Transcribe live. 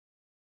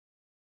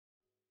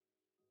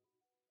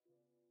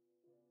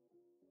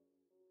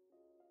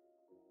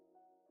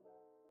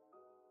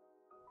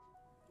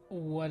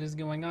What is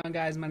going on,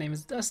 guys? My name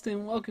is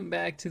Dustin. Welcome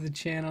back to the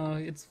channel.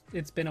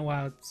 It's been a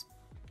while.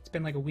 It's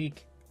been like a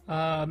week.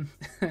 I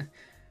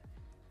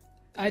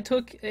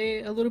took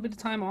a little bit of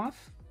time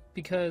off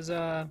because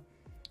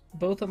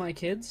both of my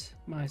kids,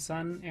 my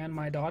son and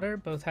my daughter,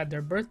 both had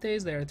their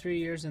birthdays. They are 3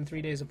 years and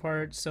 3 days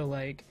apart. So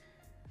like,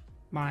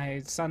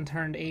 my son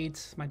turned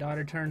 8, my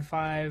daughter turned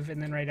 5,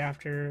 and then right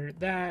after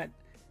that,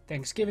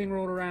 Thanksgiving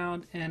rolled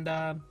around,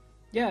 and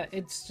yeah,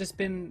 it's just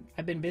been,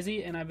 I've been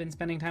busy and I've been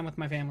spending time with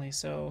my family,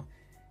 so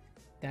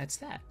that's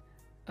that.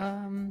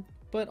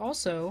 But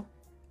also,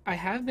 I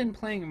have been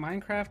playing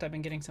Minecraft, I've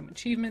been getting some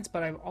achievements,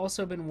 but I've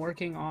also been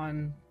working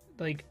on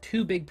like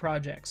 2 big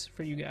projects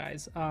for you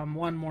guys.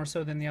 One more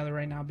so than the other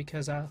right now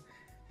because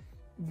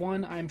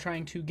one I'm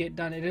trying to get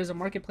done. It is a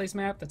marketplace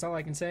map, that's all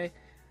I can say.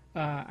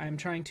 I'm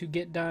trying to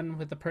get done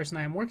with the person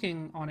I'm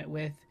working on it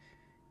with.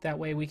 That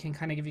way we can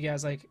kind of give you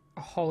guys like a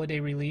holiday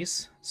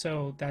release.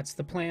 So that's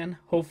the plan.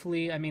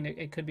 Hopefully, I mean,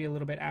 it could be a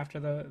little bit after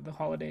the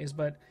holidays,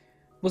 but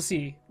we'll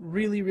see.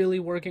 Really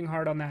working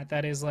hard on that.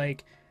 That is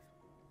like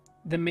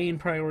the main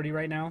priority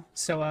right now.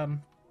 So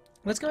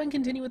let's go ahead and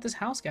continue with this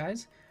house,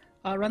 guys.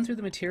 Run through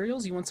the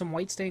materials. You want some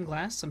white stained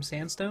glass, some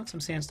sandstone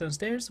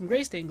stairs, some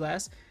gray stained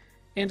glass,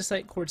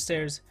 andesite quartz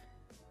stairs,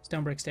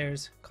 stone brick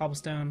stairs,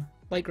 cobblestone,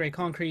 light gray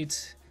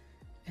concrete.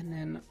 And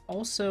then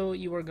also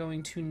you are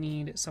going to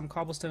need some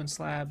cobblestone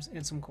slabs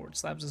and some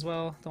quartz slabs as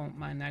well. Don't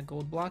mind that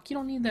gold block. You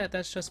don't need that.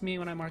 That's just me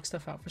when I mark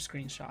stuff out for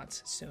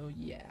screenshots. So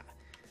yeah.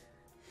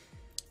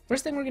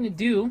 First thing we're going to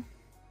do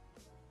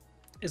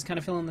is kind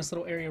of fill in this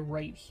little area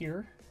right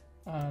here.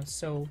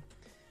 So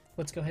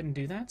let's go ahead and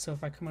do that. So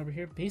if I come over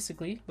here,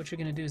 basically what you're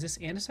going to do is this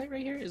andesite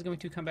right here is going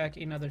to come back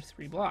another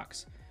 3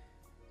 blocks.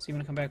 So you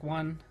want to come back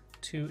 1,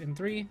 2, and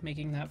 3,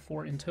 making that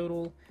 4 in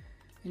total.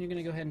 And you're going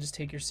to go ahead and just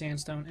take your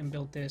sandstone and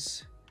build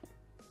this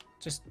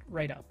just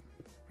right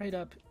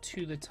up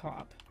to the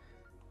top.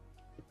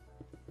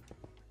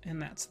 And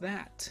that's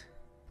that.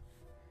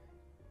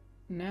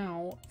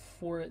 Now,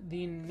 for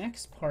the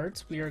next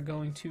part, we are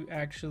going to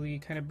actually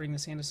kind of bring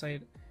this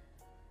andesite.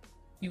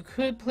 You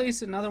could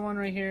place another one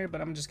right here,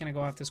 but I'm just going to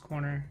go off this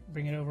corner,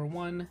 bring it over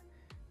 1,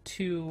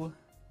 2,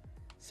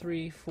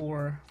 3,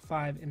 4,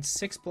 5, and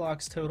 6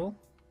 blocks total.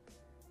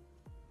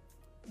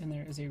 And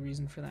there is a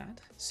reason for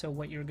that. So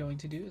what you're going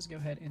to do is go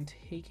ahead and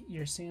take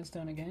your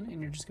sandstone again,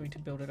 and you're just going to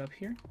build it up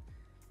here,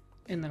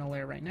 and then a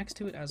layer right next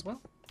to it as well.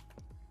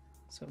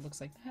 So it looks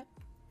like that.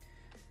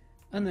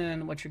 And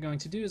then what you're going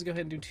to do is go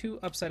ahead and do 2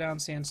 upside down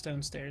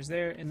sandstone stairs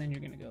there, and then you're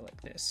going to go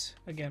like this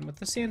again with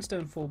the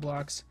sandstone full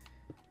blocks,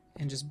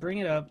 and just bring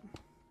it up,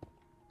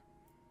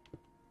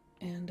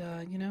 and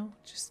you know,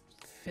 just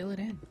fill it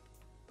in.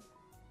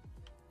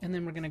 And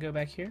then we're going to go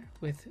back here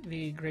with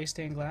the gray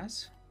stained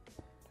glass.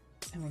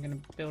 And we're going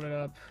to build it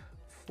up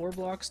 4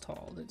 blocks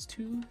tall. That's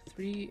 2,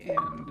 3,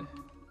 and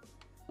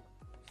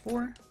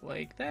 4,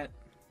 like that.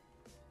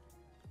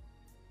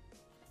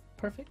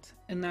 Perfect.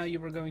 And now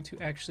you are going to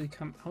actually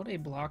come out a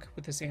block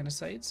with this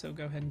andesite, so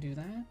go ahead and do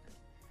that.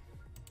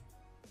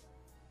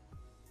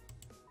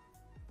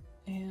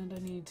 And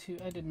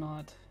I did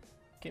not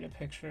get a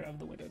picture of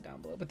the window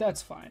down below, but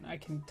that's fine. I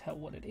can tell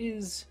what it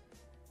is.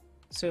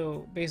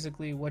 So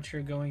basically what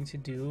you're going to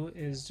do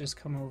is just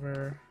come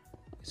over.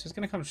 It's just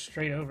going to come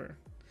straight over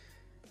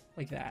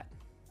like that.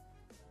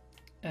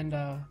 And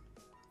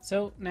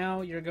so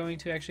now you're going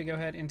to actually go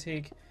ahead and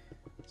take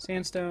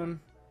sandstone,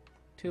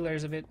 2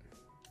 layers of it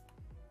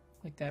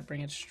like that,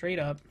 bring it straight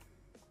up.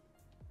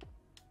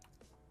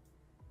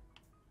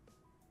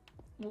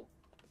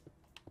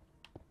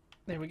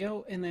 There we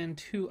go. And then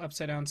 2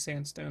 upside down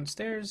sandstone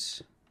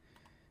stairs,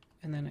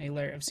 and then a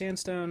layer of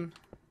sandstone,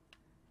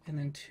 and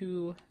then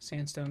 2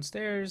 sandstone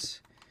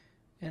stairs,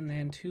 and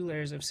then 2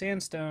 layers of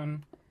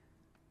sandstone.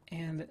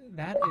 And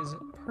that is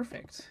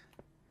perfect.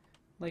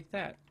 Like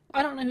that.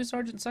 I don't know who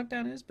Sergeant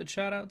Suckdown is, but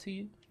shout out to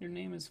you. Your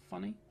name is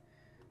funny.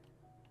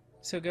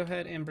 So go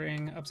ahead and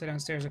bring upside down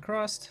stairs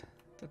across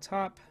the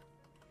top.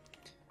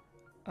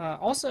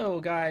 Also,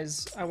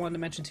 guys, I wanted to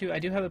mention too, I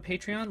do have a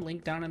Patreon,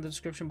 link down in the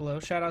description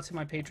below. Shout out to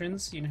my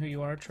patrons. You know who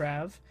you are,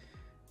 Trav.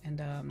 And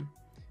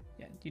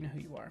yeah, you know who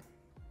you are.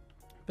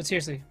 But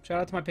seriously, shout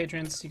out to my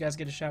patrons. You guys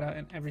get a shout out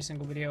in every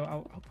single video.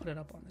 I'll put it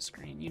up on the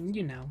screen.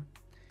 You know.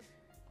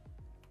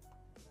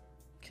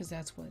 Because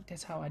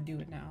that's how I do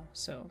it now,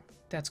 so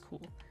that's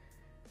cool.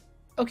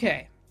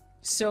 Okay,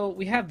 so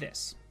we have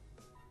this.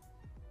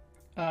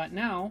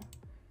 Now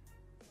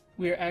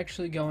we're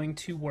actually going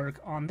to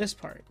work on this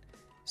part.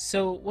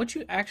 So what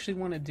you actually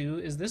want to do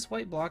is this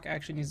white block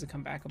actually needs to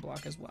come back a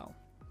block as well.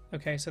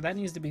 Okay, so that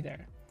needs to be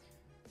there,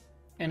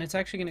 and it's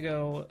actually going to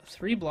go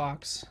 3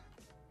 blocks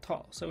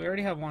tall. So we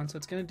already have 1, so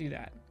it's going to do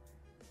that.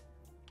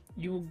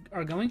 You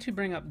are going to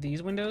bring up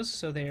these windows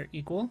so they are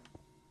equal.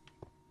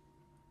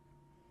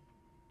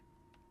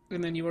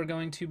 And then you are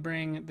going to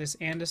bring this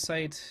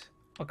andesite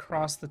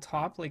across the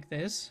top like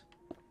this.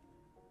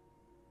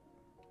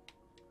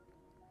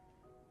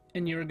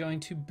 And you're going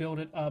to build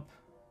it up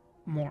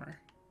more.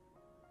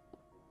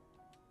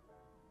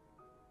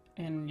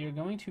 And you're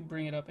going to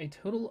bring it up a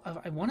total of,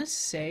 I want to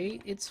say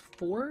it's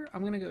 4.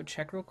 I'm going to go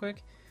check real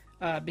quick.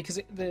 Because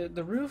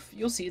the roof,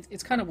 you'll see,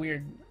 it's kind of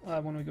weird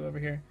when we go over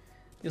here.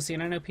 You'll see,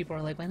 and I know people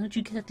are like, why don't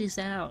you cut this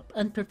out?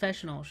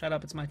 Unprofessional. Shut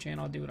up, it's my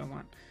channel, I'll do what I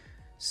want.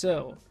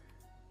 So,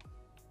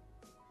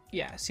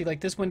 yeah, see,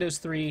 like this window's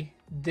 3,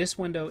 this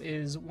window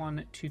is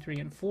 1, 2, 3,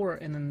 and 4,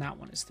 and then that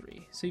one is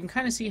 3. So you can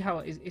kind of see how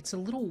it's a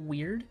little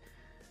weird.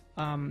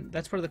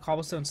 That's where the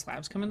cobblestone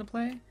slabs come into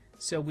play.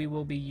 So we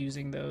will be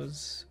using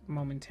those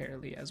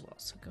momentarily as well.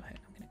 So go ahead,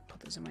 I'm going to put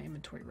those in my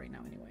inventory right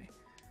now anyway.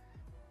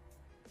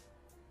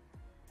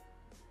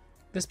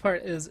 This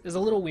part is a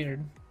little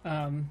weird,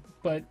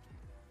 but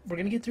we're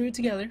going to get through it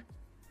together.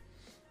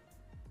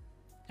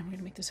 And we're going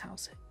to make this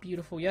house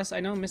beautiful. Yes, I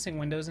know I'm missing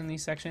windows in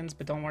these sections,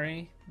 but don't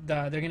worry.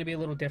 They're going to be a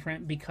little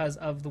different because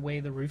of the way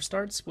the roof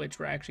starts, which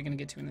we're actually going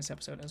to get to in this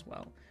episode as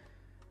well.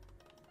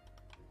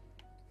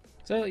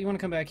 So you want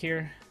to come back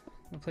here,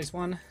 replace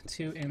 1,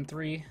 2, and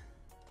 3.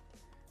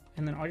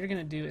 And then all you're going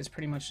to do is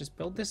pretty much just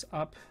build this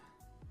up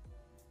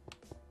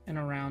and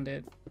around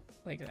it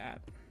like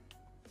that.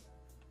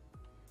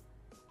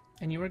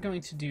 And you are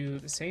going to do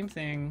the same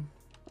thing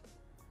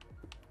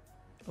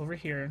over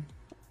here.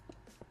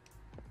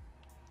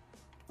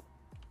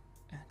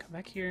 And come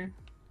back here.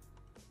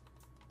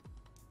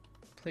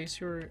 Place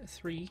your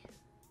 3.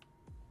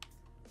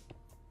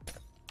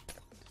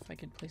 If I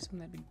could place them,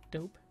 that'd be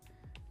dope.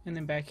 And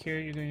then back here,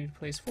 you're going to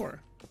place 4.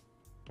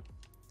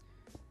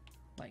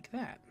 Like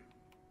that.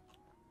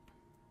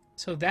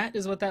 So that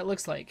is what that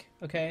looks like,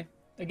 okay?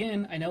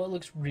 Again, I know it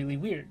looks really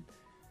weird,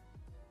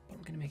 but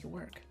we're gonna make it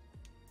work.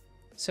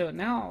 So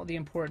now the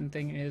important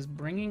thing is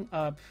bringing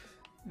up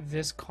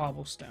this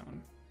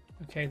cobblestone.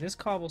 Okay, this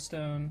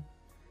cobblestone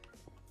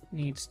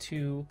needs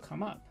to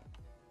come up.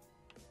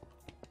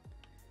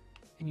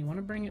 And you want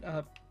to bring it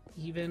up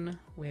even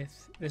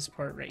with this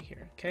part right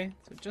here, okay?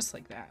 So just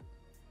like that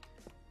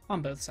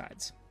on both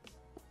sides.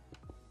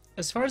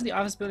 As far as the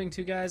office building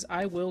too, guys,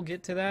 I will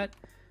get to that.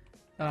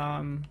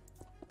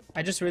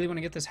 I just really want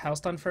to get this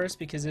house done first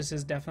because this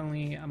is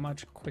definitely a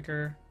much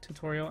quicker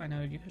tutorial. I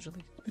know you guys are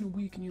like, it's been a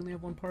week and you only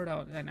have 1 part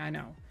out, and I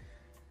know.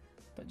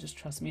 But just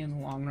trust me in the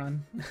long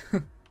run.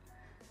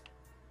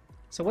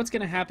 So what's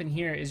going to happen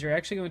here is you're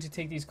actually going to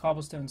take these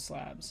cobblestone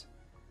slabs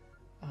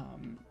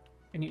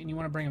and you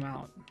want to bring them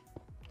out,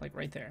 like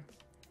right there.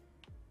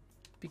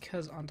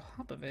 Because on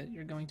top of it,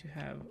 you're going to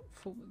have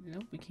full...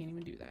 Nope, we can't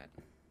even do that.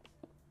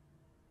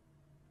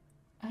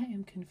 I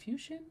am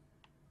Confucian?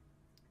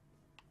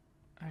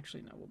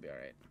 Actually, no, we'll be all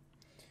right.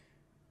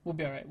 We'll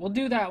be all right. We'll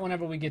do that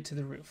whenever we get to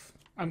the roof.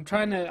 I'm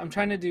trying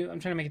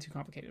to make it too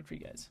complicated for you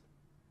guys,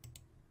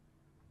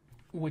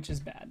 which is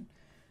bad.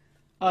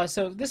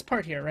 So this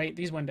part here, right?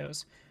 These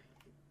windows.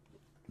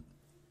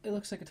 It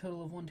looks like a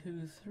total of 1,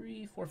 2,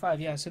 3, 4,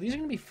 5. Yeah. So these are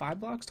going to be 5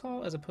 blocks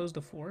tall as opposed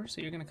to 4.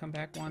 So you're going to come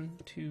back 1,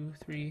 2,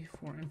 3,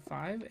 4, and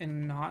 5,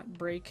 and not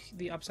break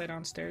the upside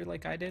down stair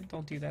like I did.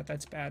 Don't do that.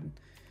 That's bad.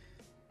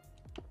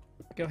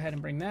 Go ahead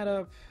and bring that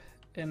up.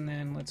 And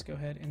then let's go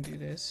ahead and do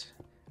this.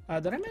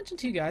 Did I mention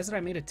to you guys that I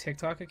made a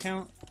TikTok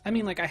account? I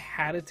mean, like, I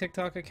had a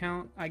TikTok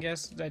account, I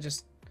guess. I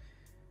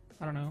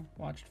don't know,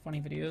 watched funny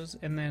videos.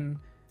 And then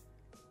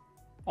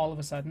all of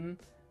a sudden,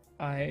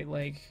 I,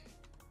 like,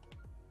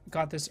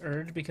 got this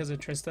urge because of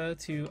Trista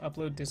to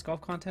upload disc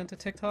golf content to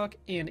TikTok.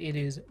 And it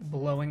is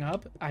blowing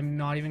up. I'm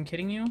not even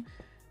kidding you.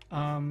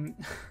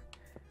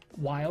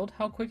 Wild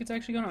how quick it's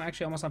actually going. I'm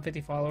actually almost on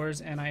 50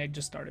 followers. And I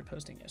just started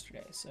posting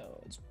yesterday.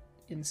 So it's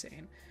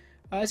insane.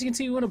 As you can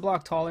see, we went a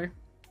block taller,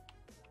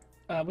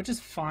 which is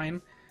fine,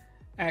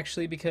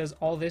 actually, because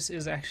all this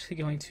is actually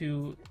going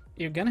to...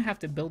 You're going to have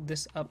to build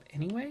this up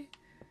anyway,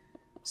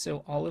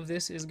 so all of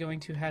this is going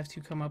to have to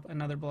come up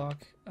another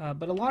block,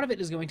 but a lot of it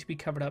is going to be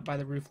covered up by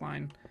the roof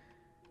line,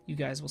 you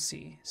guys will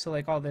see. So,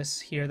 like, all this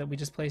here that we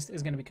just placed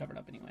is going to be covered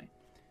up anyway.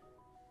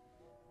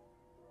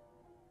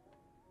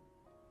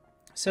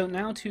 So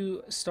now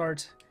to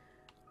start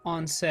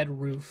on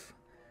said roof.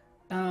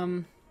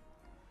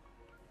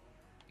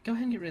 Go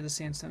ahead and get rid of the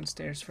sandstone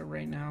stairs for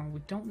right now.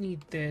 We don't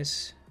need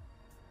this.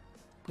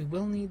 We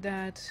will need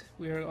that.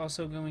 We are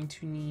also going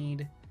to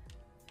need...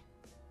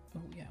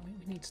 Oh yeah, we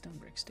need stone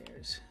brick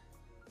stairs.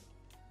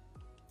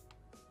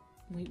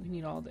 We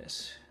need all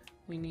this.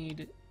 We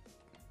need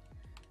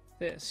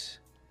this.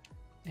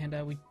 And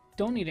we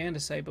don't need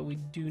andesite, but we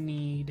do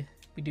need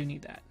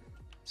that.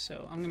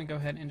 So I'm gonna go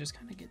ahead and just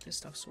kind of get this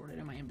stuff sorted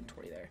in my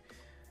inventory there.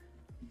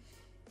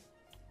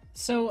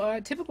 So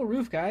typical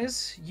roof,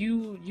 guys.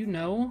 You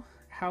know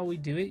how we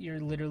do it. You're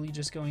literally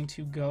just going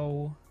to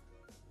go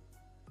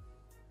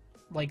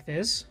like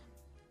this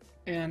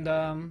and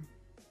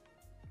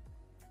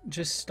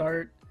just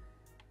start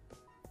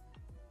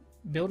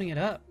building it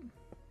up.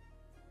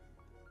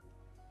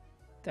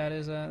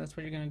 That's what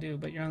you're gonna do,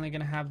 but you're only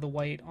gonna have the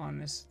white on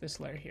this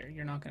layer here.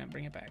 You're not gonna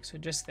bring it back, so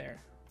just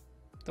there,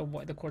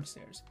 the quartz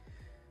stairs.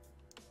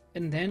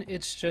 And then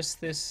it's just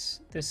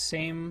this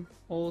same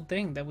old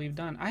thing that we've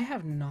done. I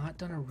have not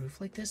done a roof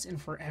like this in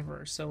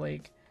forever, so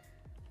like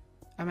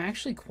I'm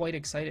actually quite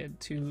excited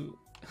to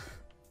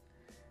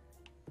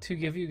to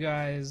give you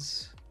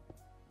guys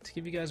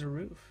a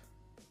roof,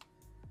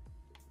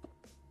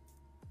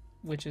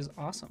 which is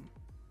awesome.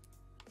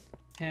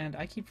 And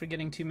I keep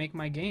forgetting to make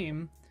my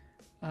game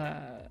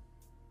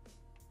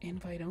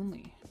invite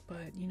only,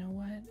 but you know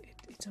what?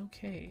 It's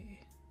okay.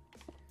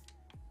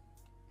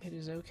 It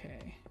is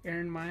okay.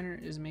 Aaron Miner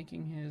is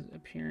making his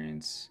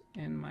appearance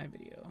in my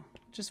video,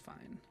 which is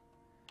fine.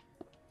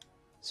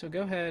 So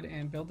go ahead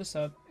and build this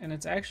up, and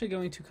it's actually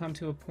going to come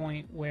to a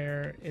point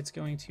where it's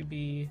going to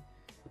be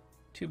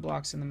 2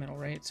 blocks in the middle,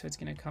 right? So it's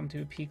going to come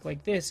to a peak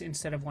like this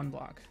instead of 1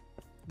 block.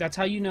 That's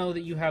how you know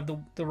that you have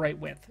the right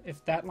width.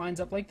 If that lines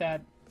up like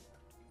that,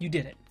 you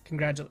did it.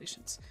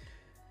 Congratulations.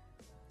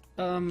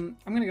 I'm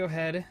going to go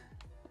ahead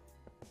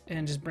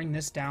and just bring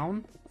this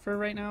down for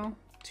right now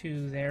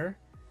to there.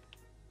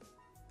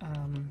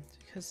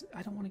 Because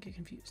I don't want to get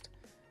confused.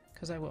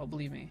 Because I will,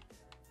 believe me.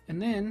 And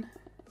then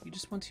you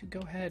just want to go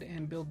ahead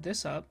and build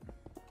this up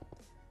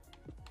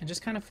and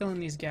just kind of fill in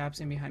these gaps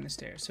in behind the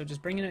stairs. So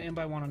just bringing it in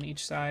by 1 on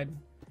each side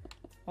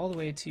all the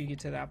way to get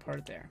to that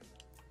part there.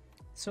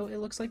 So it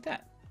looks like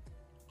that.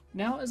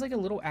 Now, as like a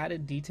little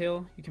added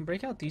detail, you can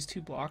break out these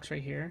 2 blocks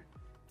right here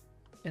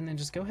and then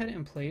just go ahead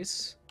and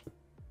place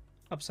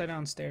upside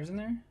down stairs in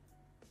there.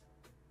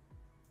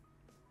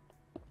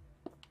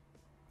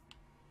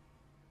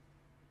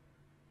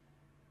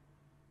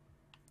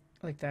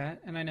 Like that,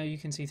 and I know you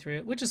can see through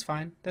it, which is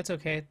fine. That's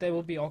okay. They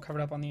will be all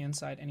covered up on the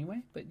inside anyway,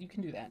 but you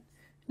can do that.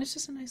 And it's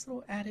just a nice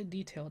little added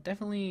detail.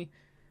 Definitely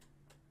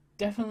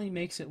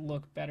makes it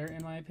look better,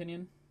 in my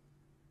opinion.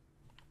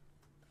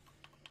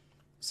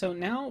 So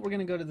now we're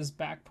gonna go to this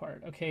back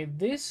part. Okay,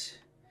 this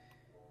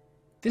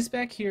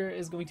back here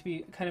is going to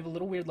be kind of a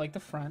little weird, like the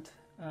front.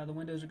 The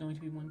windows are going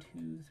to be 1,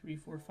 2, 3,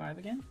 4, 5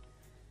 again.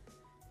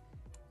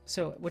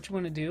 So what you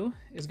want to do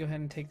is go ahead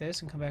and take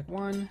this and come back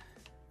 1,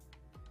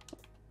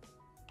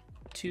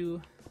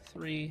 2,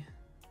 3,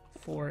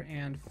 4,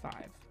 and 5,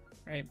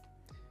 right?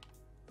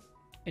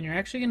 And you're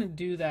actually going to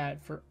do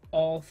that for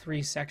all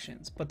 3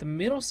 sections, but the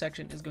middle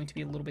section is going to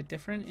be a little bit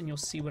different, and you'll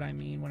see what I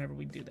mean whenever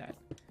we do that.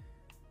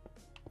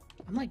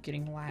 I'm like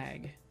getting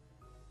lag.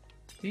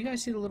 Do you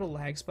guys see the little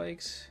lag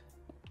spikes?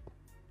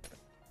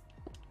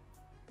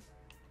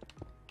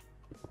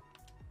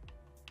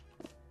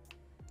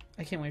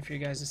 I can't wait for you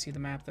guys to see the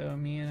map though.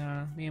 Me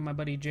and my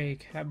buddy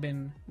Jake have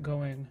been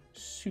going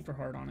super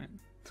hard on it.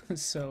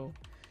 So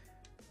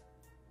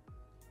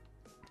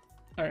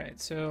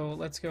alright, so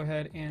let's go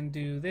ahead and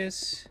do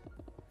this.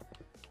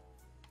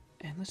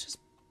 And let's just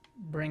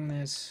bring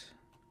this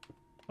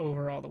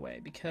over all the way,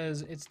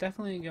 because it's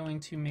definitely going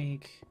to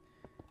make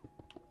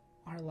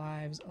our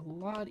lives a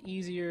lot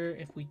easier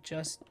if we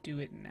just do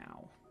it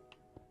now.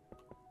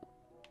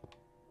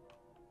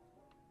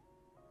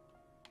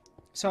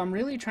 So I'm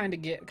really trying to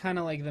get kind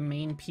of like the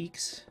main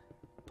peaks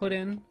put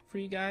in for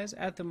you guys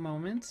at the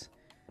moment,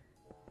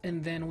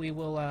 and then we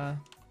will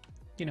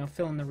you know,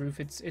 fill in the roof.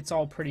 It's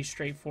all pretty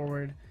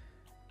straightforward.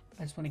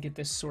 I just want to get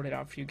this sorted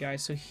out for you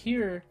guys. So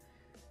here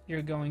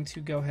you're going to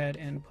go ahead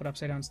and put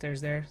upside down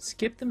stairs there.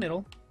 Skip the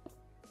middle,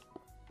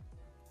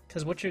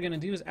 because what you're going to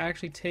do is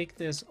actually take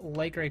this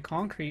light gray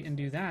concrete and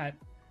do that.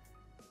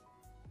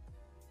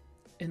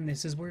 And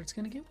this is where it's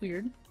going to get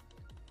weird.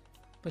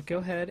 But go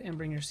ahead and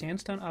bring your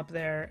sandstone up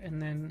there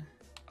and then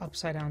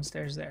upside down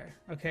stairs there.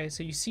 Okay,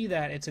 so you see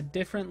that it's a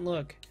different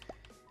look,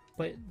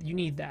 but you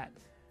need that.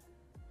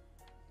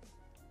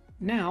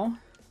 Now,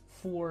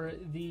 for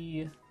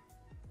this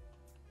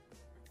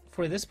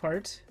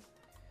part,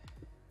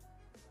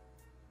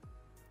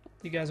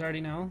 you guys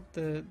already know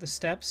the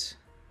steps.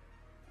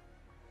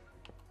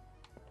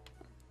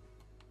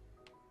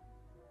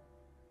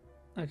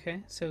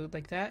 Okay, so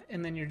like that,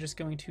 and then you're just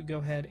going to go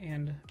ahead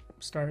and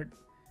start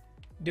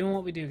doing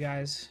what we do,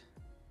 guys.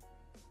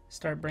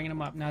 Start bringing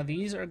them up. Now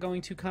these are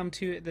going to come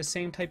to the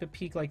same type of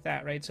peak like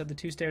that, right? So the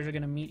 2 stairs are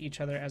going to meet each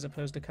other as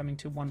opposed to coming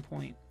to one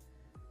point.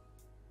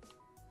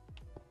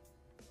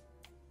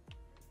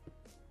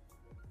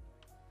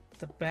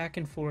 The back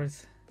and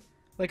forth.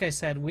 Like I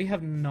said, we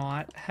have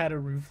not had a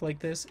roof like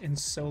this in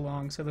so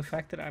long, so the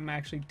fact that I'm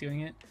actually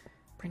doing it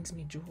brings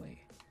me joy.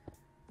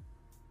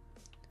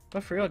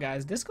 But for real,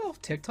 guys, disc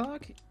golf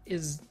TikTok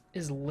is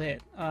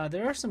lit.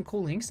 There are some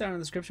cool links down in the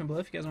description below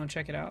if you guys want to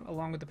check it out,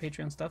 along with the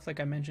Patreon stuff like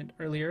I mentioned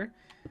earlier.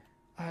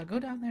 Go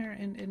down there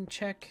and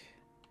check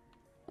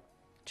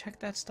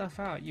that stuff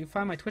out. You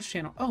find my Twitch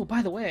channel. Oh,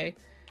 by the way,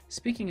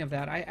 speaking of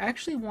that, I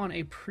actually want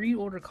a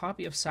pre-order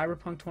copy of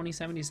Cyberpunk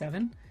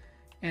 2077,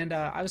 and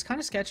I was kind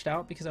of sketched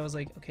out because I was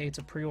like, okay, it's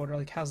a pre-order,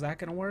 like how's that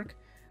gonna work?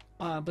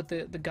 But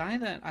the guy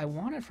that I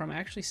wanted from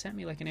actually sent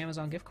me like an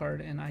Amazon gift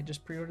card, and I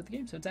just pre-ordered the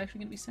game, so it's actually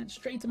going to be sent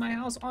straight to my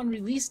house on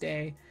release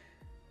day.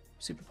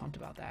 Super pumped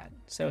about that.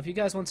 So if you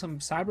guys want some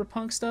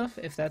Cyberpunk stuff,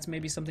 if that's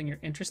maybe something you're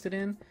interested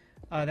in,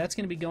 that's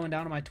going to be going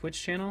down on my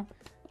Twitch channel,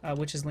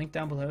 which is linked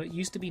down below. It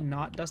used to be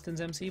not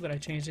DustinsMC, but I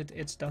changed it to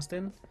It's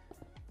Dustin.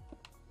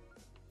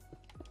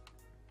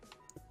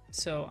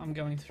 So I'm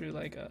going through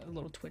like a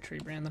little Twitch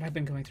rebrand that I've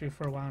been going through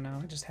for a while now.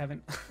 I just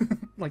haven't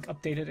like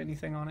updated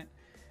anything on it.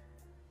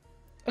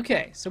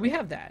 Okay, so we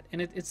have that,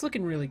 and it's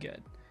looking really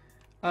good.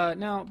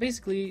 Now,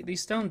 basically,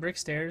 these stone brick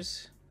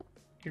stairs,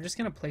 you're just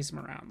going to place them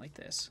around like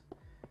this.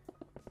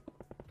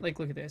 Like,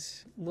 look at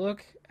this.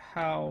 Look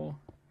how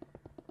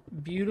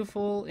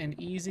beautiful and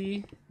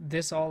easy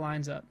this all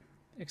lines up,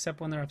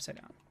 except when they're upside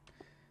down.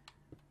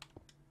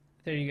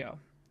 There you go.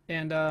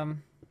 And,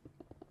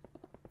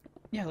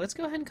 yeah, let's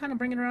go ahead and kind of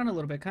bring it around a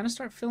little bit. Kind of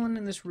start filling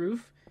in this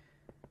roof.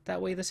 That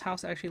way this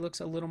house actually looks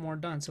a little more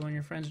done. So when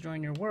your friends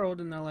join your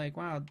world and they're like,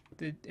 wow,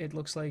 it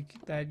looks like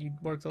that you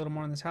worked a little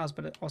more on this house,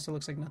 but it also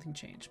looks like nothing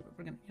changed. But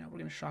we're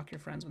gonna shock your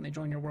friends when they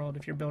join your world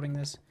if you're building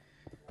this.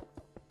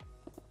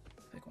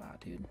 Like, wow,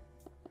 dude,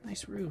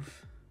 nice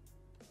roof.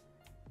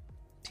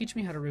 Teach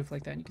me how to roof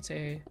like that. And you can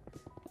say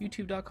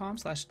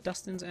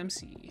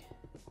youtube.com/DustinsMC. And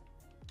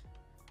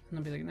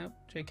they'll be like, nope,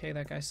 JK,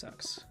 that guy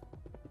sucks.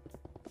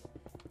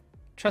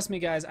 Trust me,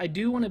 guys, I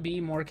do want to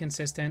be more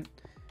consistent.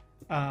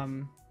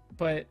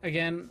 But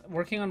again,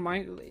 working on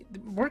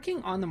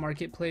the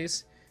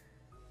marketplace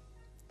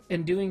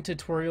and doing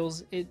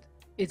tutorials,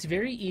 it's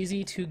very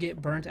easy to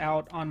get burnt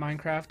out on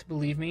Minecraft,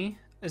 believe me.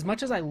 As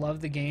much as I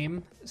love the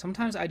game,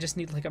 sometimes I just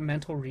need like a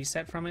mental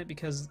reset from it,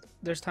 because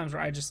there's times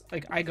where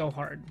I go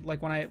hard.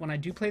 Like when I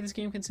do play this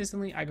game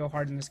consistently, I go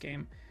hard in this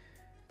game.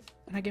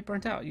 And I get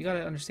burnt out. You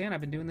gotta understand,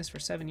 I've been doing this for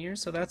 7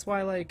 years, so that's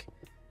why like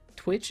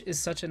Twitch is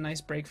such a nice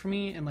break for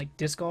me, and like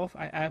disc golf,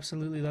 I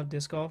absolutely love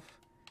disc golf.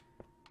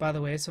 By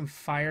the way, some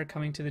fire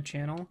coming to the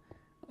channel.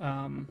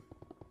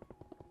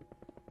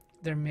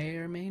 There may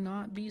or may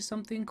not be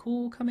something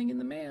cool coming in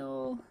the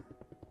mail.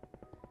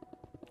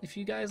 If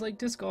you guys like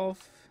disc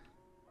golf.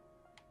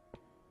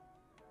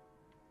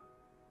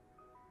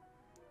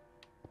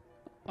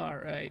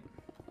 Alright.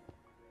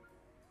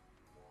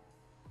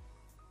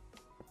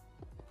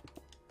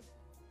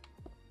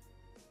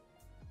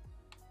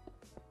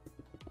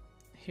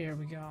 Here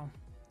we go.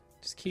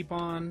 Just keep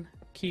on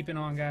keeping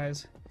on,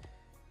 guys.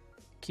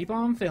 Keep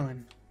on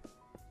filling.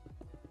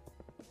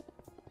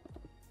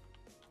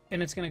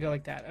 And it's going to go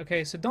like that.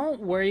 Okay, so don't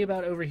worry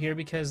about over here,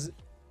 because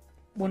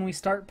when we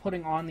start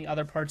putting on the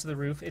other parts of the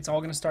roof, it's all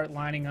going to start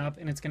lining up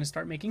and it's going to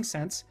start making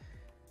sense.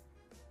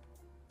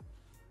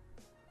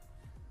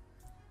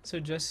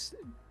 So just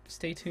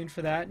stay tuned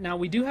for that. Now,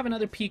 we do have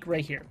another peak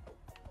right here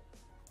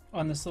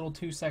on this little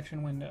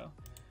 2-section window,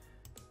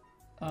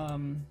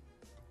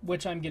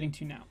 which I'm getting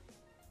to now.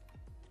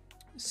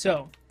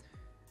 So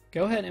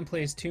go ahead and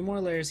place 2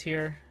 more layers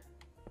here,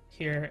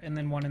 here, and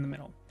then 1 in the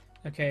middle.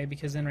 Okay,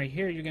 because then right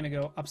here you're going to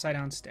go upside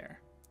down stair.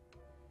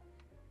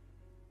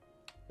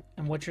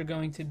 And what you're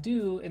going to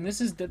do, and this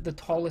is the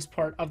tallest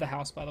part of the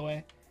house, by the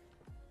way,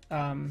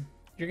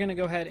 you're going to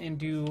go ahead and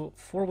do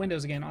 4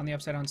 windows again on the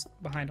upside down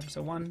behind them.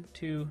 So 1,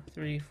 2,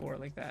 3, 4,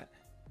 like that.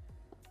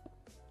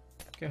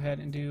 Go ahead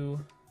and do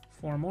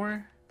 4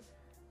 more.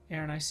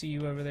 Aaron, I see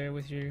you over there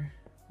with your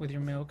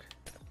milk.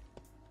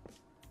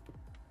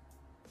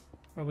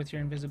 Or with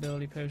your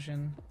invisibility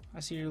potion.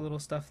 I see your little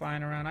stuff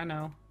flying around, I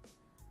know.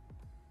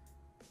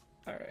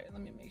 Alright,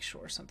 let me make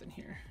sure something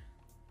here.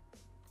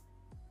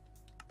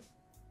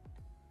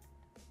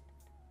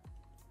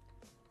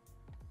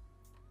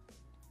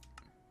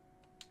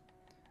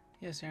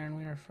 Yes, Aaron,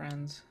 we are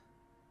friends.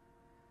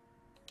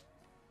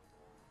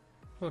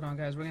 Hold on,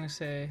 guys, we're gonna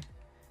say...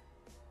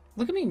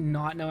 Look at me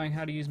not knowing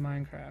how to use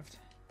Minecraft.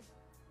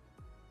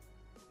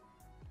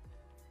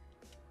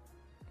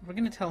 We're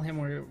gonna tell him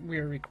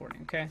we're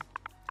recording, okay?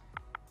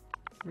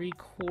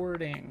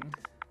 Recording.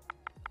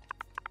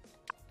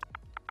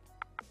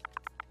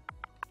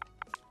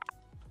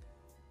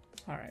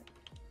 Alright.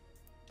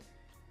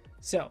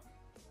 So,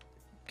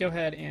 go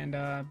ahead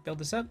and build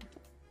this up.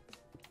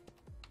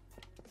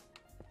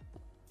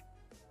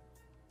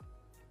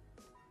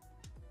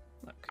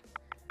 Look.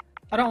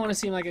 I don't want to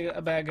seem like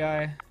a bad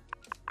guy.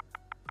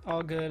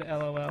 All good,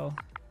 LOL.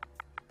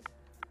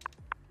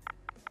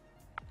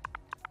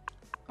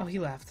 Oh, he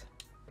left.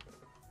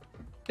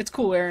 It's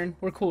cool, Aaron.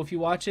 We're cool. If you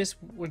watch this,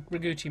 we're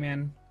Gucci,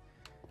 man.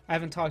 I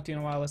haven't talked to you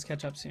in a while. Let's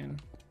catch up soon.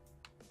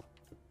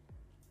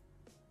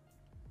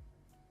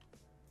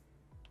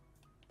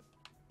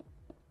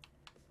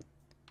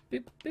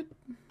 Boop, boop.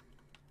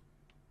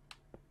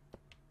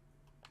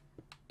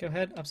 Go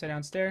ahead, upside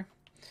down stair.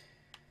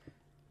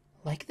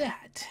 Like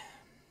that.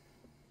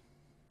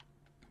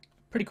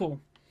 Pretty cool.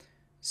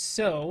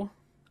 So,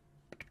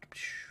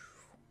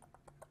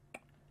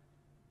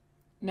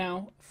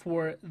 now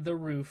for the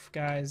roof,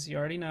 guys. You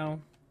already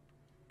know.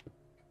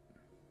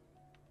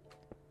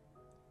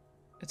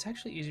 It's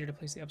actually easier to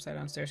place the upside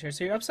down stairs here.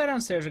 So your upside down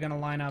stairs are going to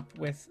line up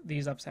with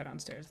these upside down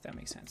stairs, if that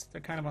makes sense.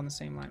 They're kind of on the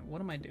same line. What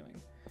am I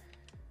doing?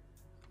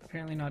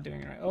 Apparently not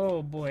doing it right.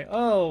 Oh boy.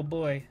 Oh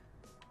boy.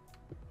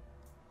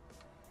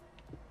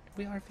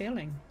 We are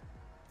failing.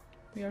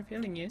 We are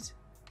failing, yes.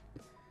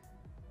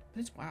 But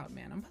it's wild,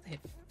 man. I'm about to hit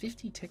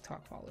 50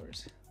 TikTok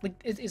followers. Like,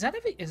 is that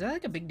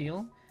like a big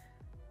deal?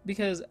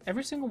 Because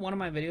every single one of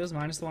my videos,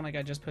 minus the one like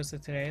I just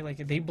posted today, like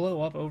they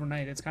blow up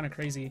overnight. It's kind of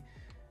crazy.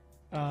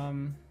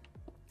 And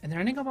they're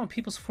ending up on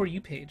people's For You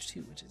page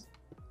too, which is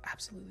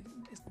absolutely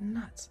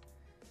nuts.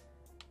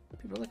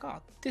 People are like,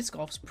 oh, disc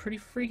golf's pretty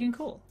freaking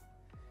cool.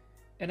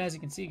 And as you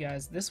can see,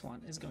 guys, this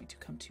one is going to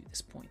come to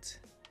this point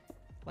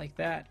like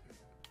that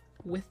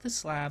with the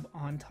slab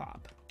on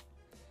top.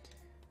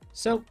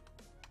 So,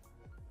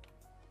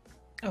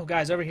 oh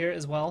guys, over here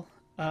as well,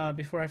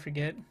 before I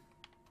forget,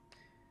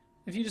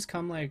 if you just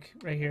come like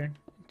right here,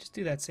 just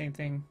do that same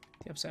thing,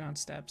 the upside down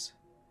steps.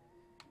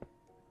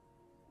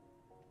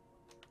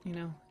 You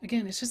know,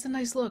 again, it's just a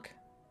nice look.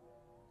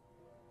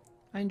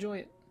 I enjoy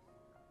it.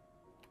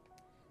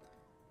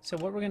 So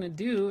what we're going to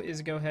do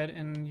is go ahead,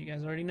 and you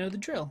guys already know the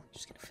drill.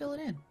 Just going to fill it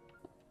in.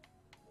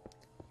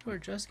 We're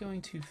just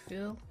going to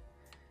fill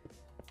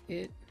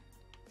it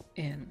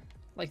in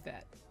like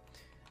that.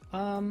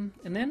 And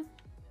then,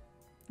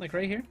 like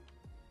right here,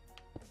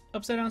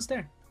 upside down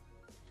stair.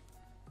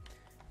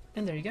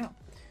 And there you go.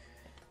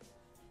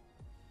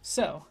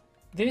 So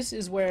this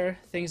is where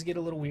things get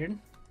a little weird.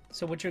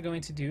 So what you're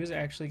going to do is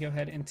actually go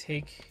ahead and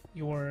take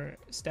your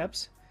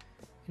steps,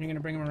 and you're going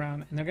to bring them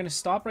around, and they're going to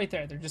stop right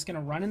there. They're just going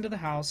to run into the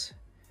house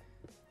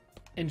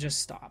and just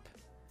stop.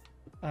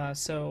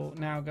 So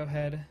now go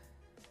ahead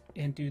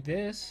and do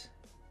this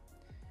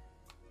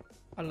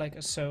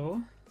like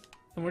so,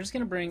 and we're just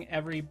going to bring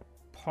every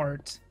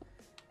part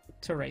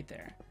to right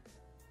there.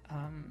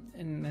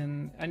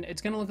 And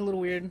it's going to look a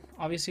little weird.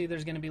 Obviously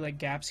there's going to be like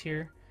gaps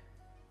here.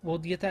 We'll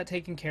get that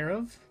taken care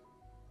of,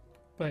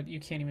 but you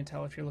can't even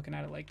tell if you're looking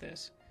at it like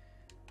this.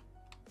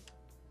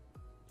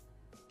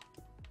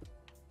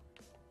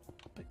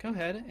 But go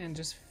ahead and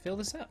just fill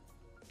this up.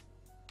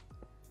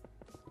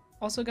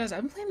 Also, guys,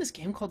 I've been playing this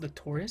game called The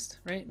Tourist,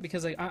 right?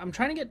 Because like I'm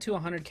trying to get to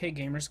 100k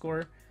gamer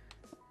score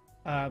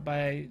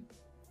by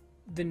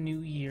the new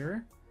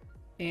year,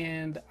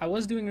 and I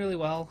was doing really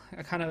well.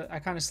 I kind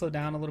of slowed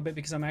down a little bit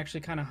because I'm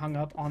actually kind of hung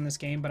up on this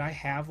game, but I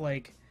have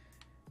like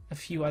a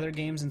few other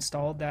games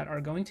installed that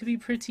are going to be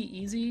pretty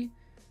easy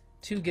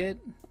to get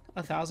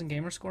 1,000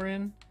 gamer score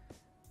in.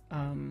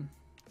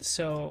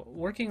 So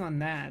working on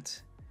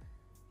that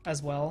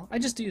as well. I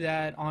just do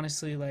that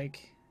honestly,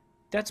 like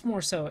that's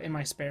more so in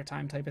my spare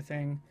time type of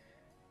thing.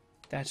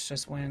 That's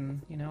just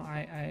when, you know,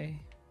 I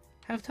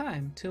have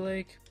time to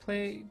like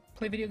play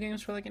video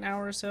games for like an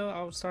hour or so.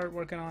 I'll start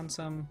working on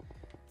some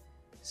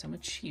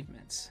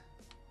achievements.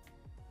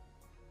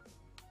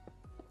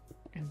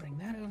 And bring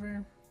that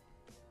over.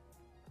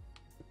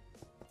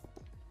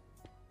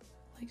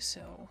 Like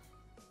so.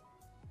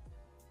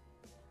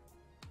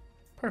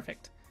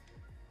 Perfect.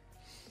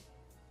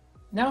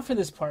 Now for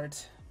this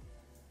part.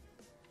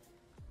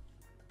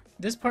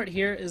 This part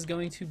here is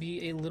going to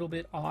be a little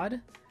bit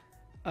odd.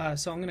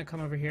 So I'm going to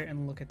come over here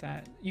and look at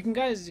that. You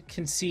guys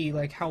can see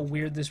like how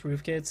weird this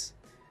roof gets.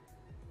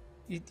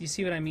 You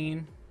see what I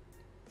mean?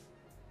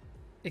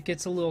 It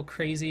gets a little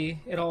crazy.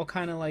 It all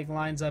kind of like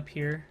lines up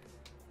here.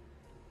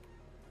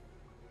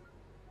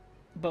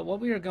 But what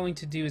we are going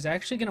to do is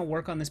actually going to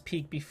work on this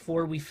peak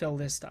before we fill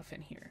this stuff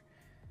in here.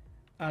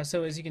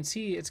 So as you can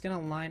see, it's going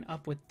to line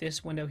up with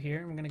this window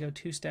here. I'm going to go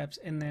 2 steps,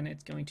 and then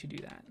it's going to do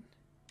that.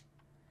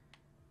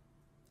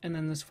 And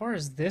then as far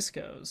as this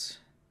goes,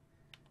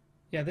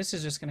 yeah, this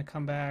is just going to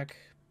come back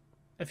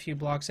a few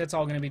blocks. It's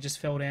all going to be just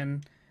filled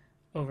in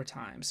over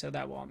time, so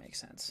that will all make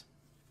sense.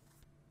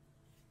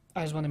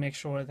 I just want to make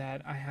sure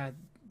that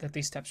that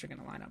these steps are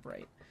going to line up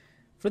right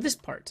for this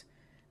part,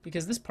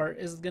 because this part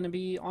is going to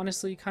be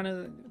honestly kind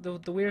of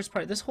the weirdest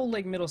part. This whole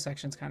like middle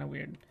section is kind of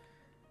weird.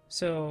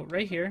 So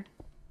right here,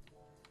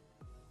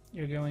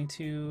 you're going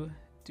to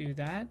do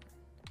that.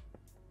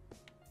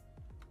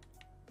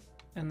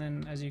 And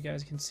then as you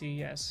guys can see,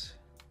 yes,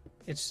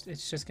 it's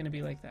just going to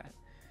be like that.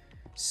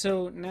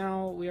 So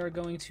now we are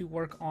going to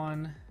work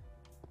on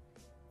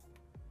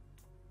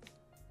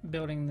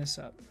building this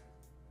up.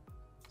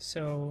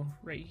 So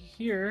right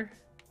here,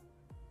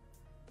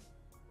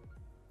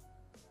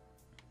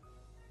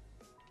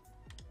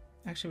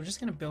 actually we're just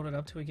going to build it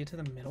up till we get to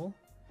the middle,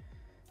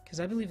 because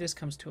I believe this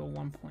comes to a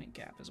 1-point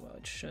gap as well.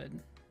 It should,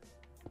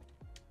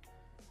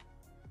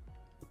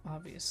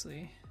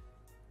 obviously.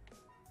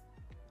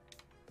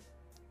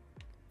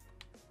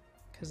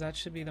 Because that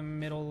should be the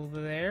middle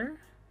there.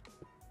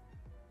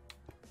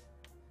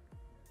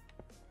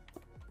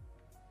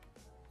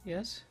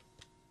 Yes?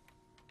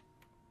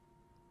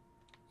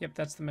 Yep,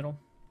 that's the middle.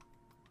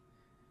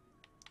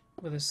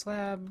 With a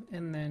slab,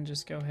 and then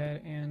just go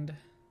ahead and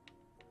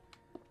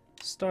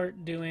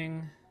start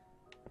doing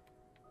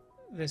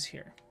this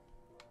here.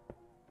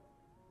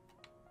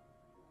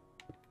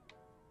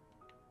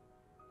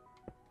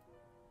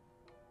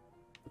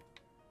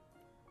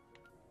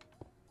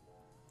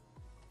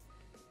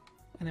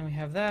 And then we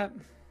have that.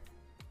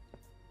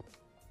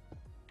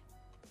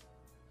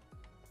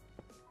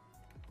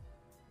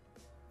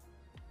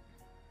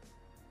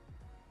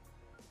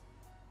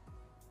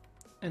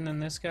 And then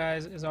this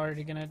guy's is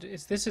already gonna,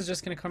 this is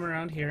just gonna come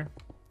around here.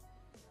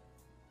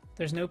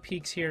 There's no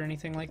peaks here or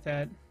anything like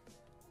that.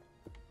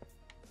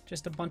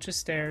 Just a bunch of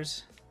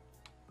stairs.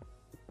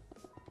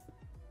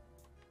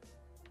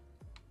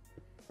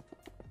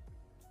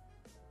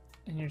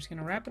 And you're just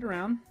gonna wrap it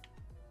around.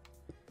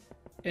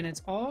 And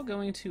it's all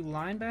going to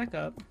line back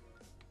up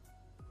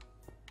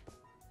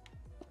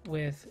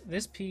with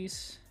this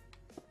piece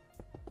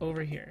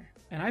over here.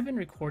 And I've been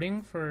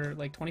recording for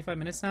like 25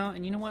 minutes now,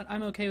 and you know what?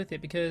 I'm okay with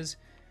it because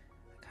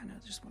I kind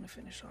of just want to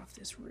finish off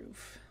this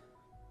roof.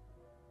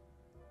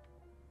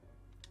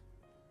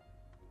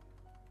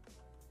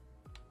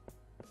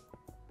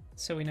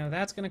 So we know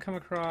that's going to come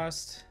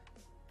across.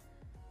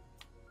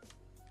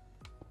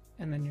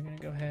 And then you're going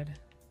to go ahead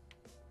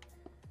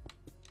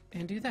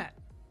and do that.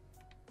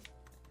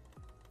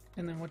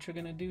 And then what you're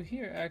going to do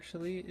here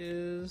actually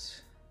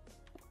is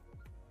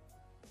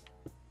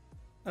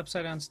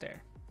upside down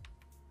stair.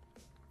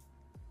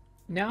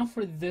 Now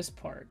for this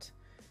part.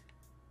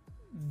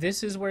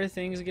 This is where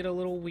things get a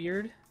little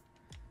weird.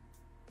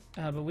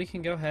 But we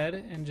can go ahead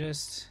and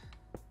just...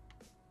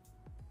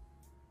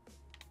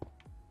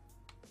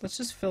 let's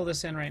just fill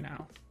this in right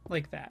now,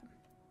 like that.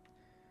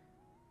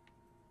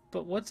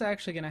 But what's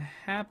actually going to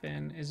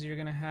happen is you're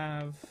going to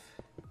have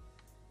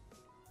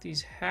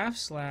these half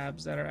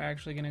slabs that are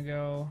actually going to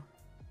go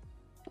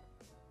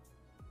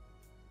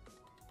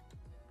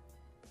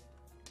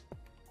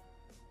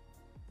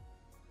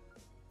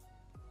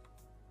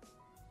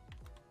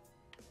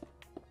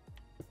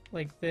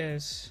like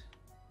this.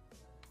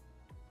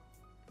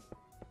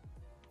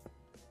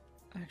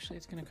 Actually,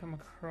 it's going to come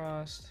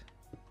across,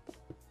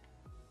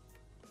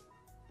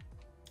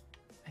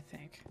 I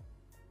think.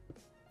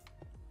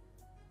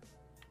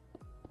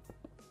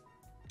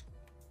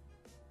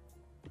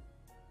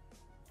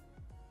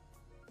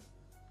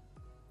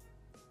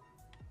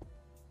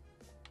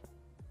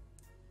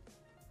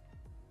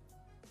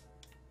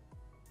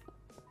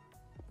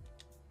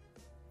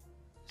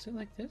 Is it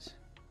like this?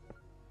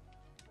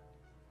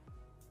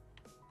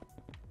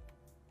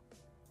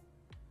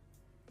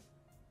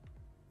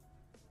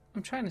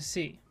 I'm trying to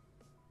see.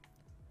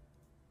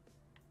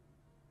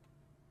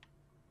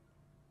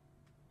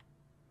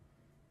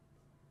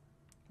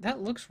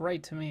 That looks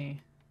right to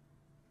me.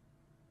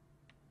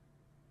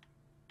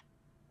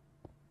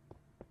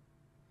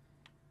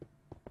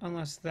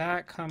 Unless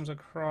that comes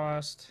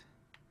across.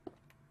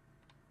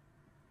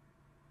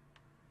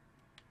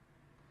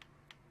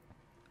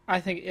 I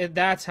think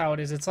that's how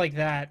it is. It's like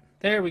that.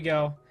 There we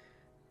go.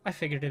 I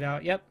figured it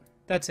out. Yep,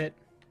 that's it.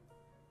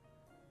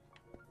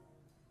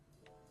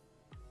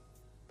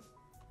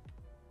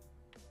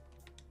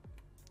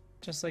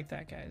 Just like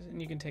that, guys. And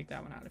you can take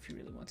that one out if you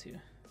really want to.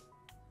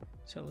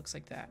 So it looks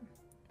like that.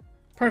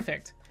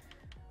 Perfect.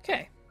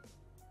 Okay.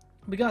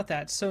 We got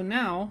that. So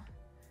now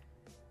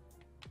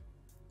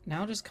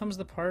just comes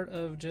the part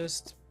of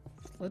just,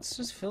 let's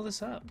just fill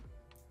this up.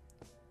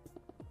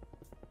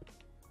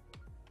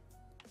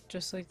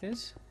 Just like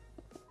this.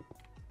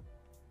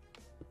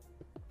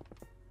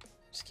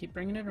 Just keep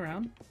bringing it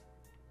around.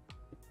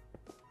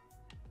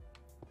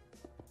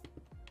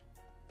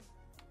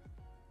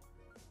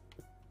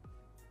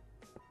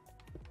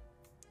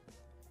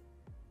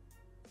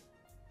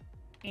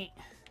 Beep,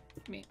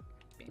 beep,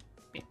 beep,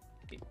 beep,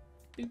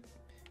 boop,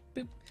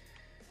 boop,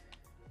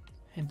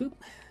 and boop.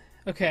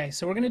 Okay,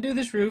 so we're gonna do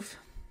this roof.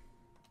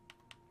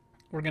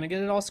 We're gonna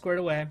get it all squared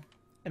away,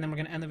 and then we're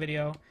gonna end the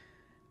video.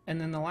 And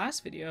then the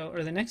last video,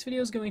 or the next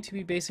video, is going to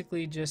be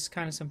basically just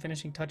kind of some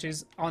finishing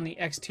touches on the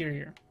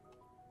exterior.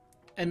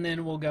 And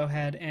then we'll go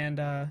ahead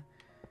and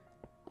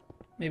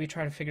maybe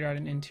try to figure out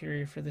an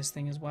interior for this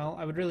thing as well.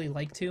 I would really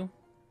like to,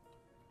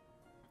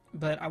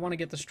 but I want to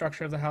get the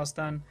structure of the house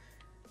done.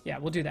 Yeah,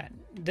 we'll do that.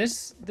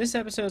 This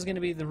episode is going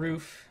to be the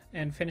roof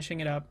and finishing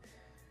it up.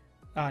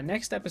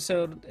 Next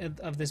episode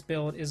of this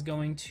build is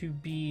going to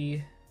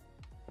be...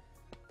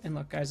 and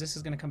look, guys, this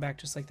is going to come back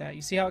just like that.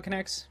 You see how it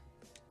connects?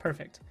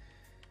 Perfect.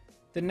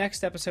 The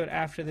next episode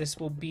after this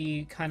will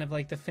be kind of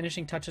like the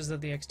finishing touches of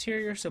the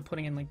exterior, so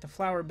putting in like the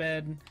flower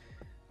bed,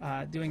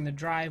 doing the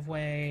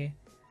driveway,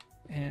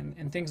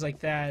 and things like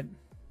that.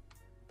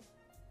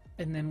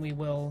 And then we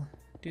will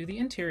do the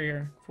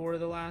interior for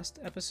the last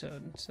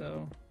episode,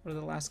 so, or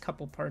the last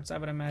couple parts. I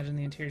would imagine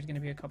the interior is going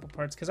to be a couple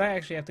parts, because I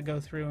actually have to go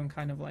through and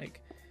kind of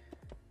like,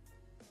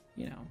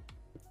 you know,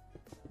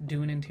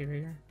 do an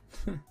interior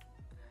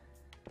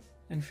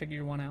and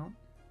figure one out.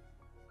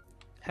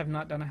 Have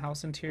not done a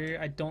house interior.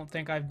 I don't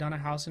think I've done a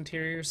house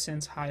interior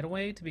since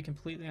Hideaway, to be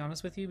completely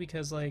honest with you,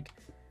 because like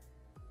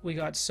we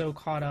got so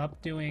caught up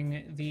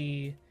doing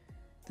the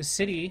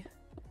city,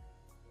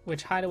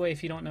 which Hideaway,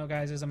 if you don't know,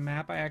 guys, is a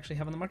map I actually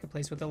have on the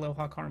marketplace with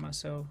Aloha Karma,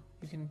 so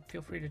you can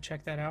feel free to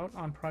check that out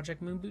on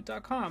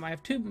projectmoonboot.com. I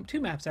have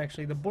two maps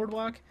actually, the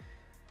Boardwalk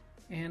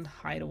and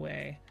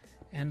Hideaway,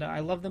 and I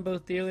love them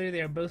both dearly.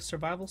 They are both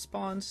survival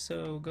spawns,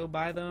 so go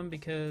buy them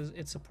because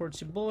it supports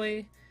your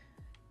boy.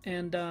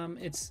 And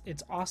it's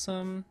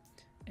awesome,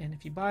 and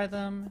if you buy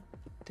them,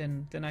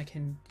 then I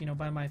can, you know,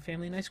 buy my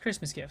family nice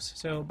Christmas gifts.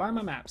 So buy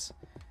my maps.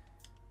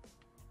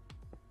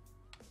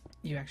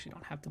 You actually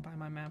don't have to buy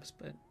my maps,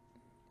 but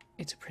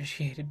it's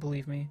appreciated,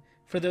 believe me.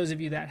 For those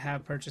of you that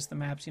have purchased the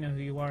maps, you know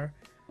who you are.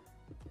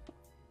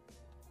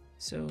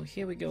 So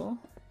here we go,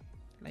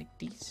 like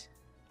these,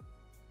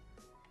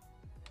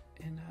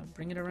 and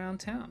bring it around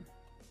town.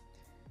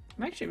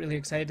 I'm actually really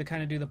excited to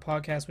kind of do the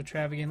podcast with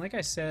Trav again. Like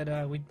I said,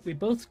 we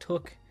both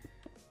took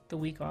the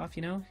week off,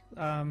 you know.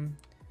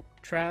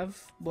 Trav,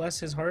 bless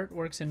his heart,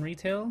 works in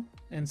retail,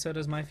 and so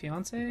does my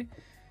fiance.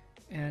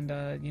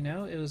 And, you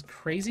know, it was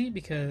crazy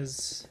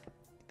because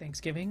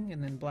Thanksgiving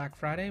and then Black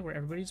Friday, where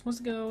everybody just wants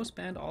to go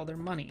spend all their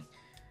money.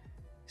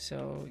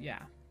 So, yeah.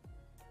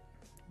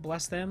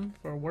 Bless them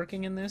for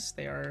working in this.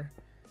 They are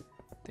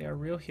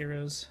real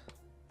heroes.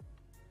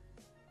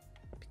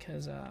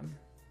 Because,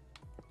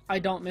 I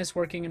don't miss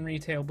working in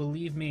retail,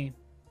 believe me.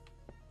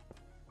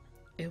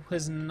 It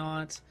was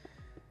not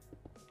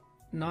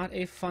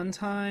a fun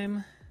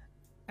time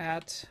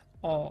at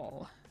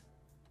all.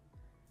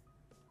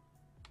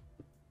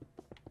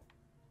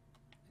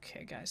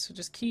 Okay, guys, so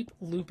just keep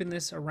looping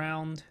this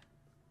around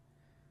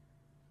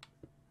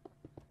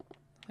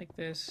like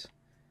this.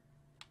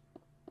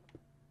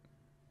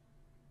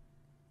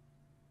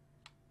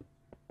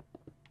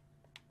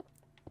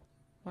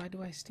 Why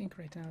do I stink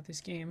right now at this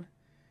game?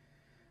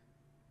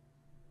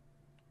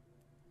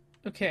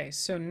 Okay,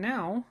 so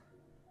now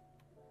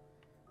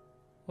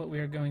what we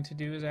are going to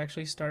do is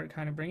actually start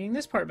kind of bringing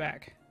this part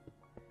back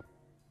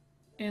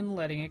and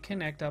letting it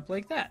connect up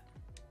like that.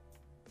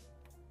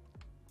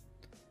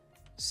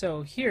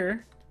 So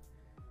here,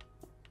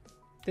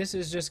 this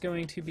is just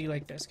going to be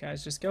like this,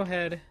 guys. Just go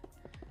ahead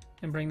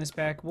and bring this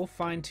back. We'll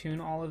fine-tune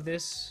all of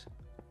this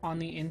on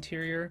the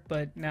interior,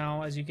 but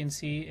now, as you can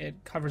see, it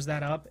covers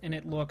that up and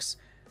it looks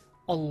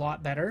a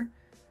lot better.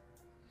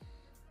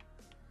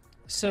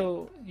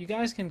 So you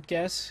guys can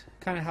guess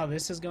kind of how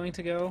this is going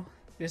to go.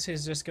 This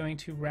is just going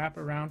to wrap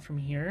around from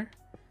here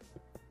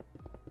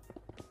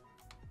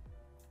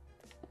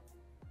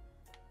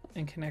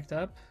and connect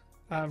up.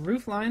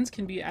 Roof lines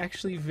can be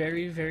actually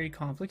very, very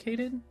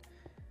complicated.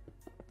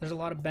 There's a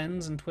lot of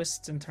bends and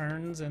twists and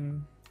turns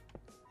and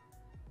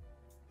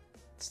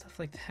stuff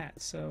like that.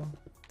 So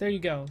there you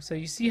go. So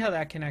you see how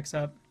that connects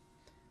up.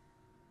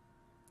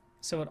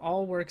 So it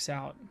all works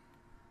out.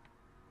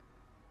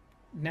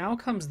 Now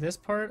comes this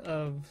part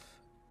of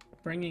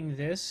bringing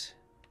this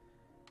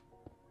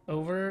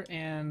over,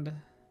 and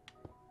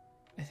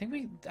I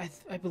think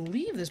I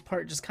believe this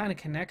part just kind of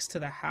connects to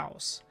the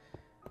house.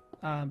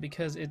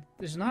 Because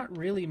there's not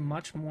really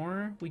much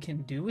more we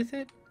can do with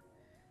it.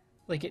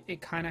 Like, it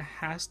kind of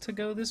has to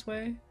go this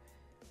way.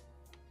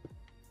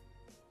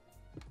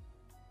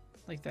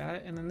 Like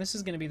that. And then this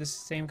is going to be the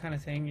same kind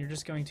of thing. You're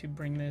just going to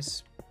bring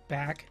this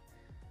back.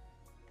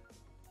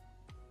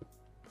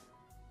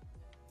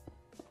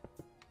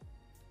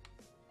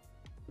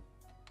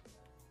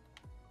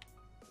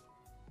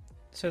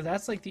 So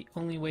that's like the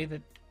only way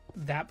that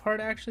that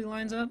part actually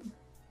lines up.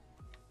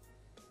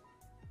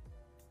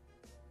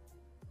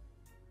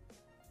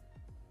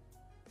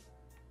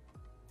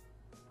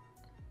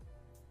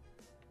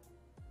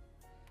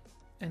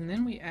 And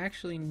then we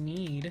actually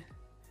need,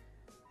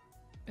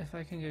 if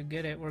I can go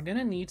get it, we're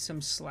gonna need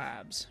some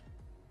slabs.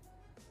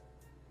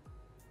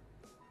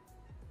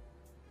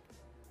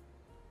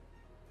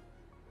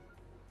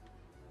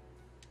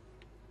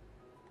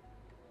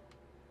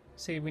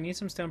 See, we need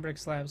some stone brick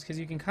slabs because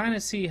you can kind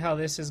of see how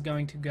this is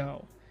going to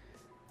go.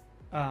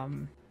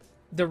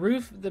 The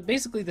roof,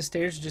 basically the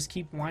stairs just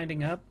keep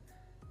winding up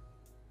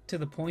to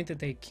the point that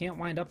they can't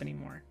wind up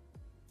anymore.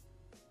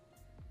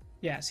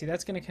 Yeah, see,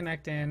 that's gonna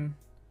connect in.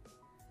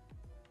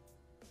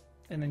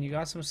 And then you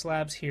got some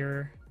slabs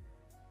here,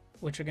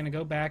 which are going to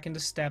go back into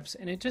steps,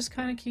 and it just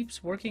kind of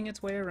keeps working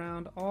its way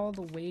around all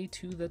the way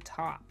to the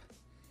top.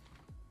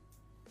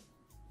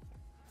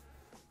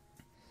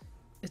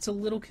 It's a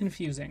little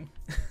confusing.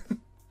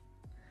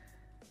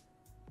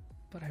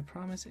 But I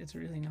promise it's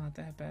really not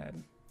that bad.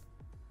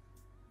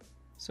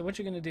 So what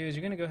you're going to do is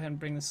you're going to go ahead and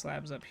bring the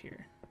slabs up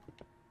here.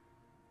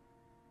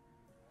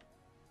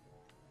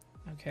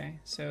 Okay,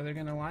 so they're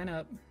going to line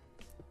up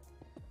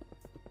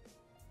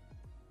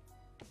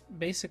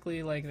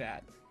basically like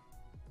that.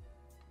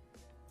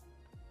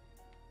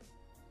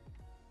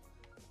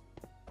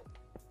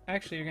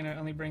 Actually, you're gonna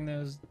only bring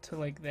those to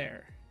like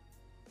there.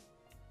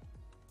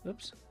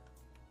 Oops.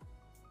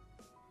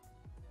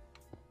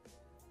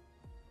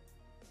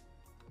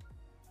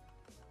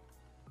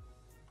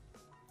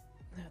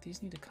 Now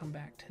these need to come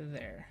back to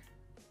there.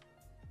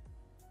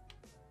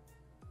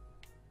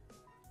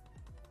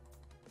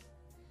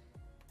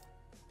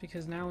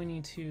 Because now we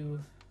need to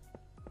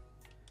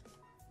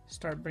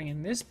start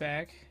bringing this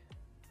back,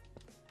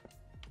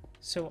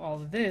 so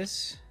all of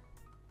this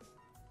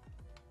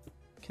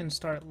can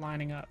start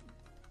lining up.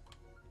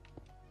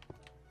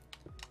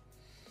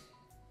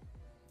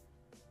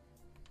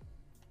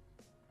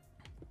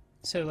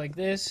 So like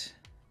this,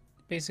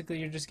 basically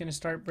you're just going to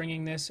start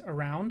bringing this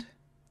around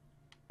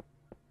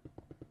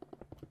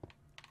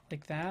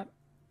like that,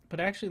 but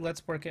actually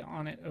let's work it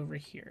on it over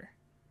here.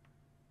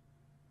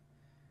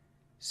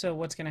 So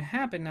what's going to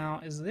happen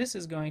now is this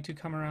is going to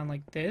come around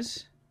like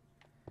this.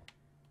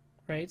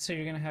 Right, so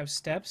you're going to have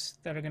steps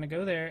that are going to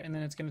go there, and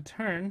then it's going to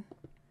turn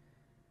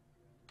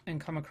and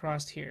come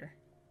across here.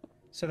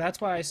 So that's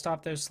why I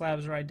stopped those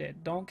slabs where I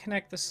did. Don't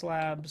connect the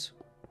slabs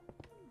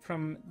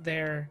from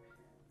there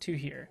to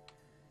here.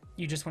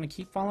 You just want to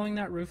keep following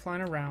that roof line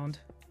around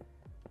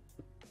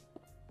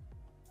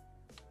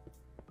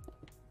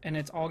and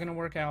it's all going to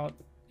work out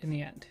in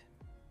the end.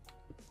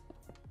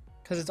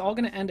 Because it's all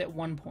going to end at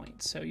one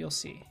point, so you'll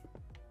see.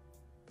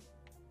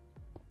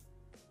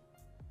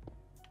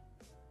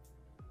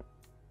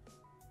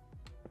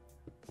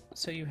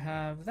 So you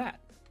have that.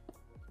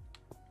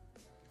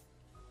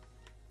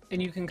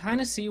 And you can kind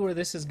of see where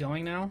this is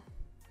going now.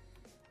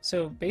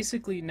 So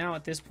basically now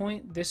at this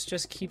point, this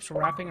just keeps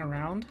wrapping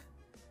around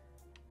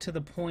to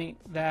the point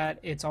that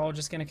it's all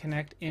just going to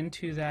connect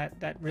into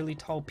that really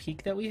tall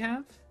peak that we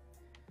have.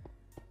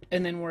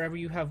 And then wherever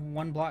you have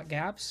one block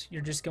gaps,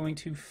 you're just going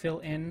to fill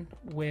in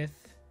with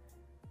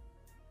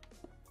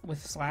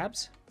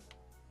slabs.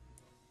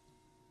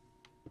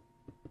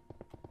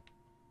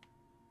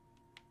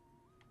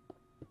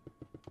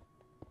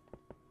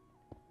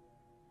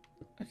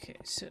 Okay,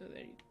 so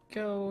there you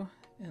go.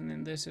 And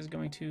then this is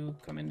going to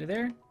come into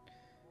there.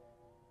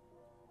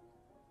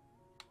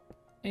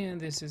 And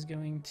this is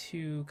going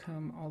to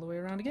come all the way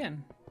around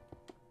again.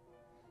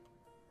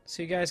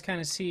 So you guys kind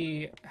of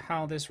see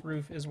how this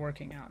roof is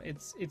working out.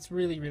 It's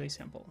really, really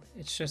simple.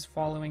 It's just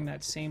following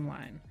that same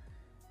line.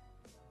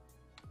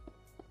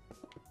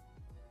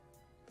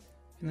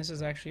 And this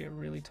is actually a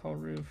really tall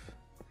roof,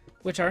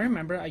 which I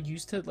remember I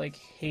used to like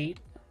hate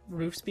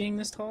roofs being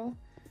this tall.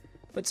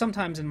 But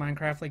sometimes in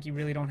Minecraft, like, you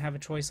really don't have a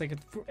choice. Like,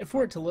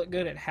 for it to look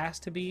good, it has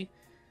to be.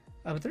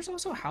 But there's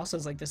also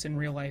houses like this in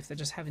real life that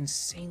just have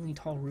insanely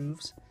tall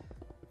roofs.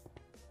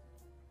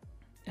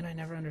 And I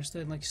never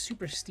understood, like,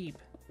 super steep.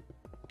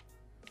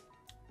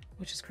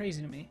 Which is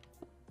crazy to me.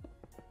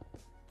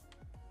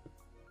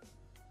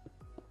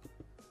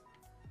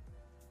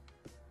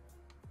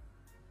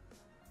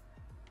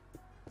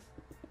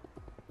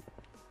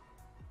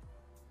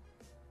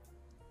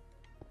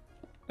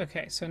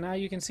 Okay, so now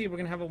you can see we're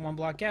going to have a one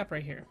block gap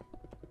right here.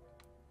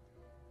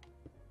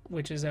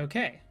 Which is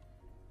okay.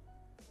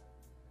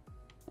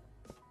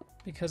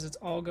 Because it's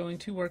all going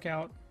to work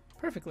out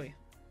perfectly.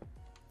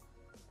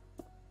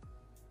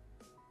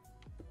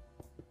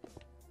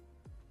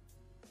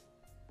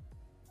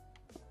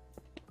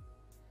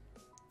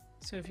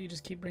 So if you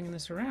just keep bringing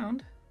this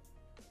around,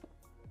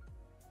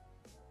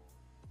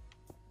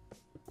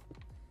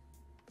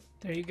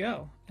 there you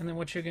go. And then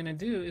what you're going to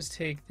do is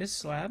take this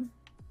slab,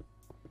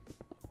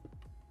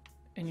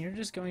 and you're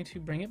just going to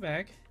bring it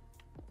back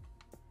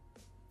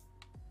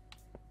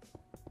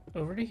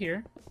over to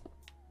here.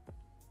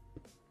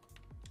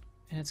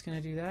 And it's going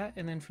to do that.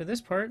 And then for this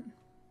part,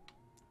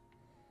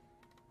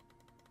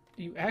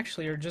 you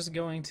actually are just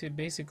going to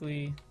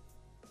basically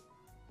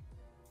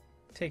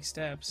take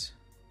steps.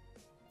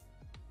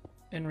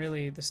 And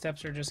really, the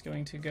steps are just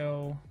going to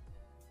go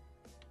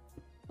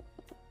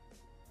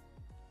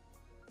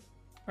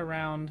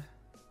around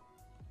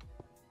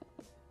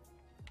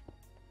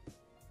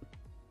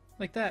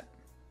like that.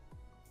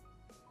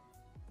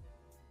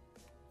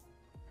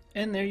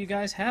 And there you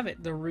guys have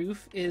it. The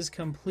roof is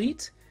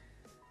complete.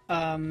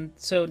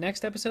 So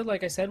next episode,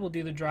 like I said, we'll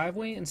do the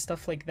driveway and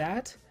stuff like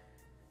that.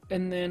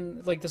 And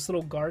then like this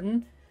little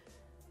garden.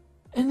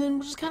 And then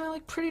we'll just kind of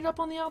like pretty it up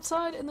on the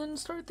outside and then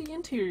start the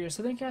interior.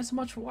 So thank you guys so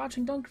much for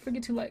watching. Don't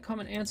forget to like,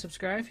 comment, and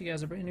subscribe if you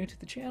guys are brand new to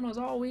the channel. As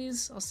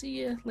always, I'll see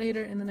you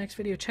later in the next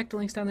video. Check the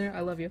links down there. I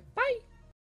love you. Bye!